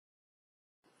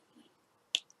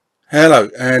Hello,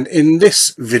 and in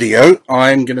this video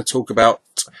I'm going to talk about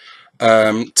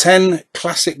 10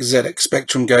 classic ZX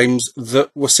Spectrum games that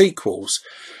were sequels.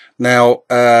 Now,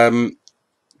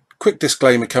 quick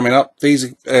disclaimer coming up, this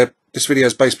video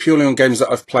is based purely on games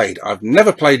that I've played. I've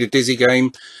never played a Dizzy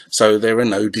game, so there are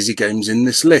no Dizzy games in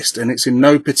this list, and it's in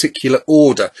no particular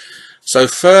order. So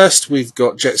first we've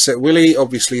got Jet Set Willy,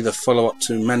 obviously the follow-up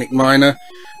to Manic Miner,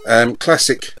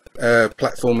 classic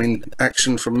platforming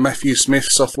action from Matthew Smith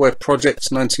Software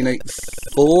Projects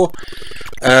 1984.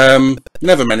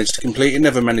 Never managed to complete it,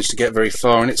 never managed to get very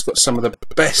far, and it's got some of the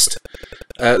best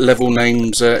level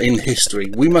names in history.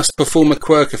 We Must Perform a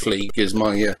Quirker Fleague is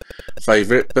my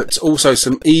favourite, but also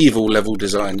some evil level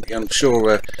design. I'm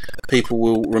sure people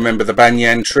will remember the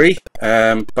Banyan Tree.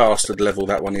 Bastard level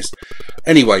that one is.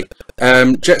 Anyway,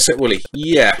 Jet Set Willy,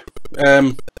 yeah,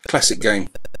 classic game.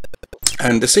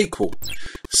 And the sequel.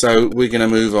 So we're going to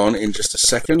move on in just a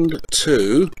second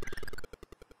to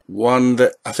one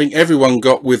that I think everyone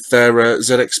got with their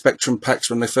ZX Spectrum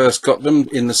packs when they first got them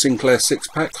in the Sinclair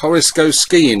 6-pack. Horace Goes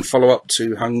Skiing, follow-up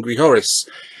to Hungry Horace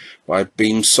by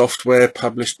Beam Software,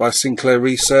 published by Sinclair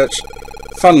Research.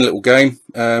 Fun little game,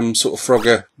 sort of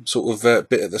Frogger sort of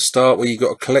bit at the start where you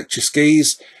got to collect your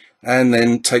skis and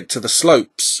then take to the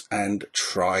slopes and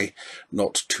try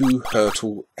not to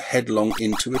hurtle headlong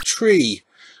into a tree,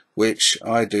 which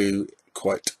I do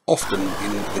quite often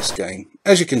in this game,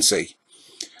 as you can see.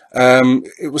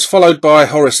 It was followed by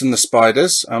Horace and the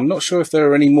Spiders. I'm not sure if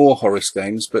there are any more Horace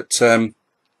games, but yeah,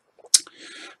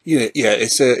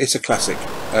 it's a classic.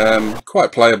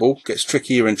 Quite playable, gets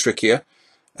trickier and trickier.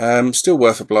 Still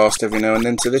worth a blast every now and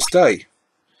then to this day.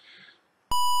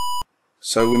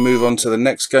 So we move on to the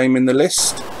next game in the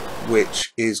list,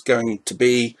 which is going to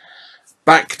be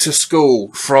Back to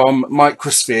School from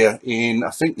Microsphere in, I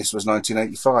think this was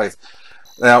 1985.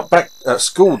 Now,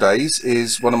 School Days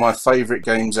is one of my favourite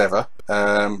games ever.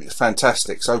 It's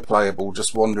fantastic, so playable,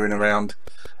 just wandering around,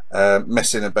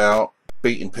 messing about,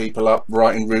 beating people up,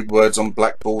 writing rude words on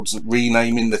blackboards,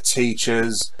 renaming the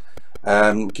teachers,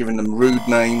 giving them rude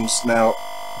names. Now,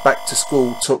 Back to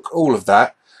School took all of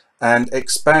that and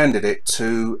expanded it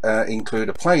to include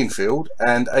a playing field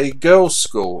and a girls'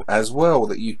 school as well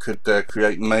that you could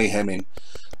create mayhem in.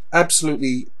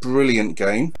 Absolutely brilliant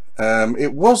game.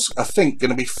 It was, I think,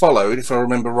 going to be followed, if I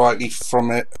remember rightly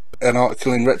from an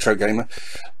article in Retro Gamer,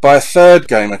 by a third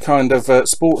game, a kind of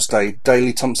Sports Day,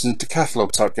 Daley Thompson's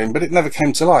Decathlon type game, but it never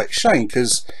came to light. Shame,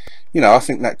 because, you know, I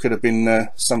think that could have been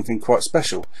something quite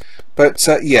special. But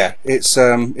yeah, it's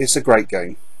a great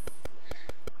game.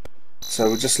 So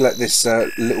we'll just let this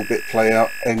little bit play out,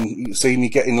 and you can see me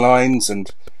getting lines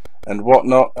and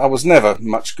whatnot. I was never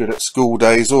much good at School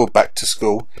Days or Back to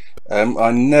School.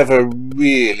 I never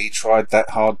really tried that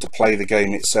hard to play the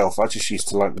game itself. I just used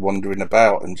to like wandering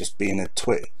about and just being a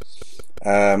twit.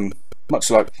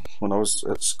 Much like when I was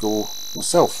at school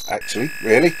myself, actually,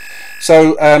 really.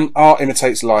 So art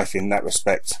imitates life in that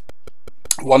respect.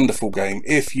 Wonderful game.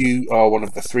 If you are one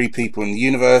of the 3 people in the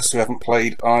universe who haven't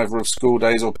played either of School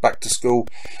Days or Back to School,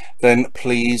 then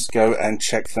please go and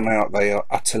check them out. They are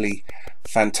utterly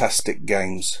fantastic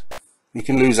games. You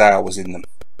can lose hours in them.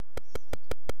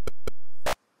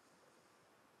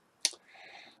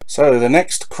 So the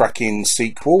next cracking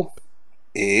sequel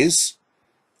is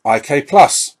IK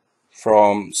Plus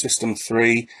from System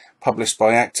 3, published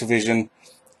by Activision.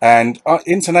 And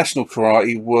International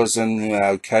Karate was an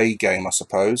okay game, I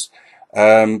suppose.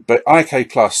 But IK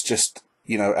Plus just,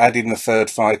 you know, adding the third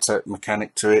fighter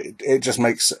mechanic to it, it just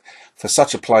makes for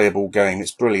such a playable game. It's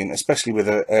brilliant, especially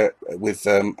with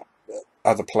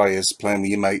other players playing with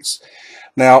your mates.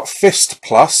 Now, Fist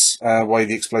Plus, Way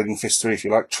the Exploding Fist 3, if you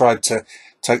like, tried to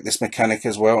take this mechanic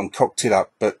as well and cocked it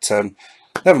up. But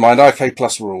never mind, IK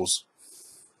Plus rules.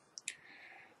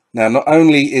 Now, not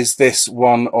only is this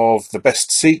one of the best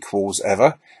sequels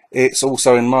ever, it's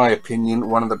also, in my opinion,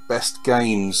 one of the best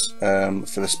games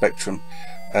for the Spectrum.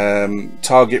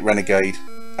 Target Renegade,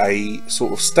 a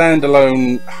sort of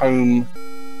standalone home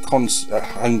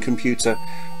computer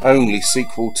only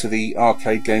sequel to the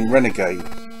arcade game Renegade.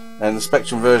 And the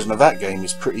Spectrum version of that game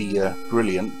is pretty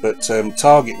brilliant, but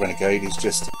Target Renegade is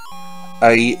just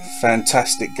a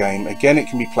fantastic game. Again, it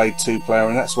can be played 2-player,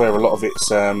 and that's where a lot of its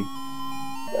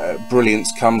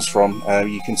brilliance comes from.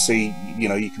 You can see, you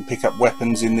know, you can pick up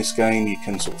weapons in this game. You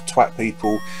can sort of twat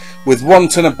people with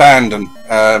wanton abandon,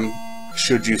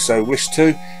 should you so wish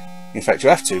to. In fact, you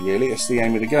have to, really. It's the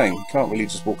aim of the game. You can't really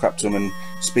just walk up to them and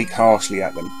speak harshly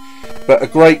at them. But a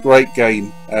great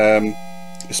game,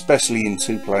 especially in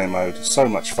 2-player mode. So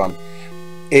much fun.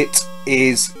 It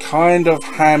is kind of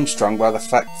hamstrung by the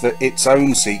fact that its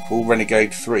own sequel,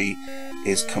 Renegade 3,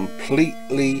 is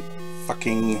completely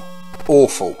fucking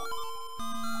awful.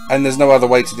 And there's no other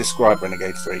way to describe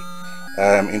Renegade 3.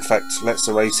 In fact, let's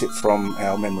erase it from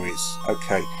our memories.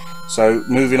 Okay, so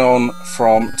moving on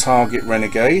from Target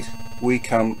Renegade, we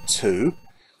come to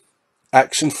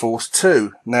Action Force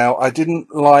 2. Now, I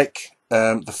didn't like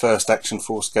the first Action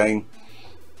Force game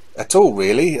at all,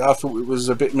 really. I thought it was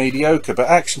a bit mediocre, but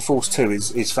Action Force 2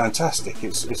 is fantastic.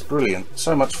 It's brilliant,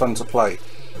 so much fun to play.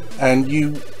 And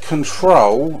you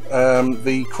control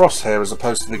the crosshair as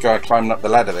opposed to the guy climbing up the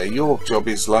ladder there. Your job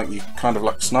is like kind of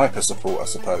like sniper support, I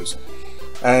suppose.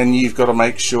 And you've got to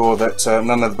make sure that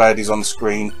none of the baddies on the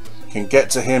screen can get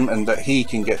to him, and that he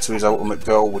can get to his ultimate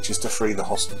goal, which is to free the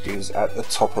hostages at the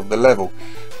top of the level.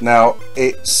 Now,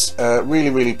 it's a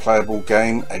really playable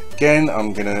game. Again,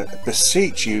 I'm going to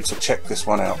beseech you to check this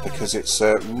one out because it's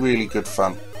really good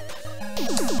fun.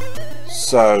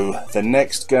 So the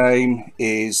next game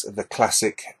is the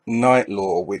classic Night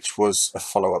Lore, which was a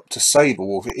follow-up to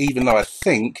Sabrewulf, even though I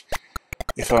think,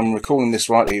 if I'm recalling this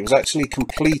rightly, it was actually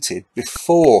completed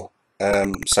before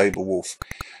Sabrewulf.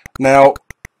 Now,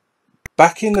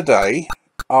 back in the day,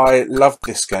 I loved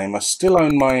this game. I still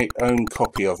own my own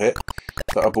copy of it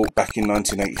that I bought back in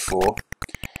 1984,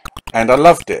 and I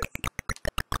loved it.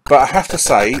 But I have to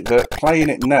say that playing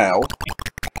it now,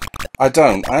 I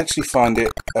don't. I actually find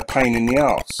it a pain in the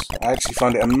arse. I actually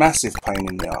find it a massive pain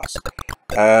in the arse.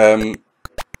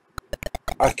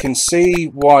 I can see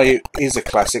why it is a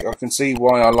classic. I can see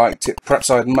why I liked it. Perhaps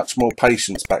I had much more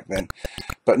patience back then.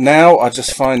 But now I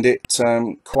just find it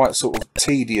quite sort of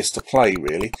tedious to play,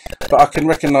 really. But I can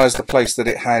recognise the place that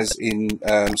it has in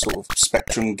sort of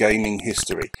Spectrum gaming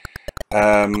history.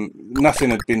 Nothing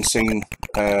had been seen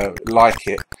like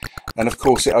it. And of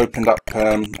course it opened up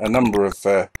a number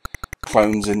of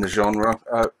clones in the genre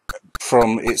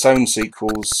from its own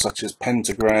sequels such as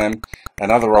Pentagram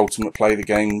and other Ultimate Play the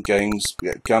Game games,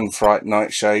 Gunfight,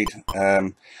 Nightshade,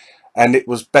 and it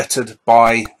was bettered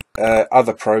by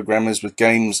other programmers with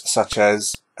games such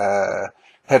as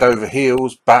Head Over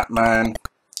Heels, Batman.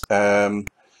 I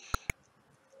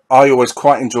always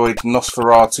quite enjoyed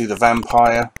Nosferatu the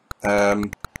Vampire.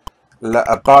 La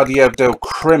Abadía del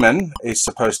Crimen is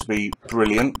supposed to be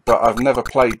brilliant, but I've never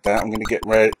played that. I'm going to get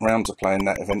round to playing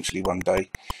that eventually one day.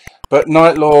 But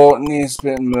Night Lore,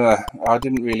 I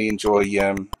didn't really enjoy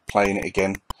playing it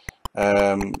again.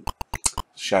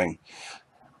 Shame.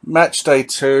 Match Day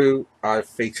 2, I've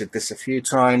featured this a few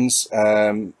times.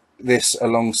 This,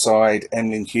 alongside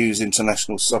Emlyn Hughes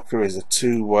International Soccer, is a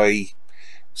two-way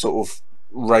sort of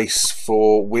race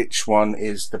for which one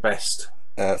is the best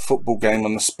football game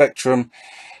on the Spectrum.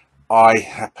 I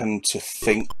happen to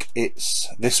think it's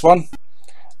this one,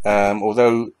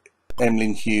 although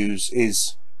Emlyn Hughes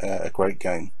is a great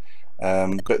game,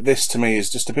 but this to me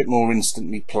is just a bit more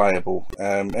instantly playable.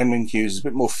 Emlyn Hughes is a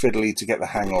bit more fiddly to get the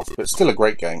hang of, but still a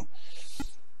great game.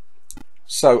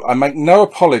 So I make no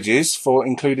apologies for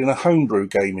including a homebrew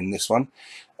game in this one.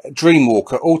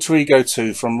 Dreamwalker Alter Ego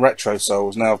 2 from Retro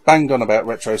Souls. Now, I've banged on about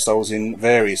Retro Souls in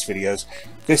various videos.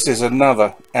 This is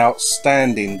another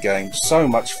outstanding game, so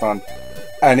much fun,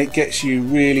 and it gets you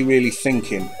really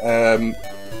thinking.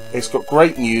 It's got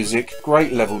great music,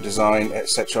 great level design,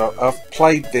 etc. I've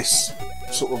played this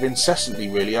sort of incessantly,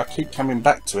 really. I keep coming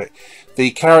back to it.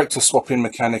 The character swapping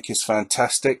mechanic is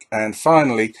fantastic. And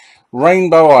finally,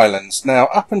 Rainbow Islands. Now,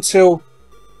 up until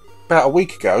about a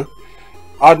week ago,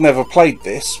 I'd never played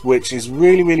this, which is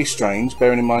really strange,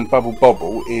 bearing in mind Bubble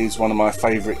Bobble is one of my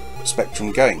favourite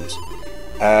Spectrum games.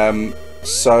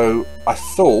 So I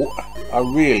thought,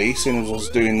 seeing as I was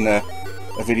doing a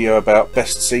video about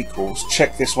best sequels,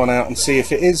 check this one out and see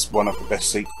if it is one of the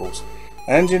best sequels.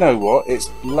 And you know what, it's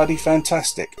bloody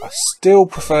fantastic. I still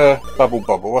prefer Bubble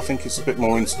Bobble. I think it's a bit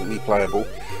more instantly playable,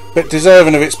 but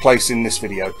deserving of its place in this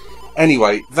video.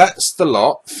 Anyway, that's the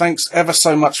lot. Thanks ever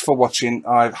so much for watching.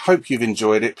 I hope you've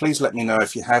enjoyed it. Please let me know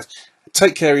if you have.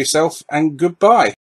 Take care of yourself, and goodbye.